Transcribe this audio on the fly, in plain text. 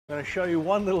going to show you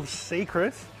one little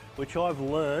secret which I've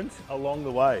learned along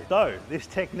the way. So this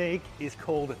technique is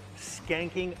called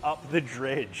skanking up the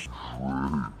dredge.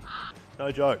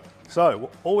 No joke. So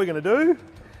all we're going to do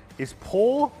is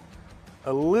pour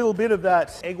a little bit of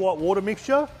that egg white water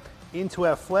mixture into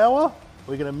our flour.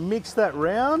 We're going to mix that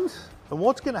round, and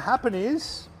what's going to happen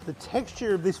is the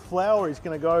texture of this flour is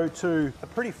going to go to a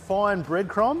pretty fine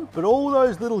breadcrumb, but all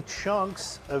those little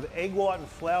chunks of egg white and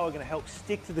flour are going to help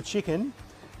stick to the chicken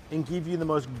and give you the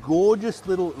most gorgeous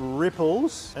little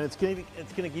ripples, and it's going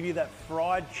to give you that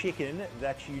fried chicken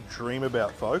that you dream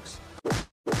about, folks.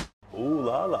 Ooh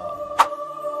la la.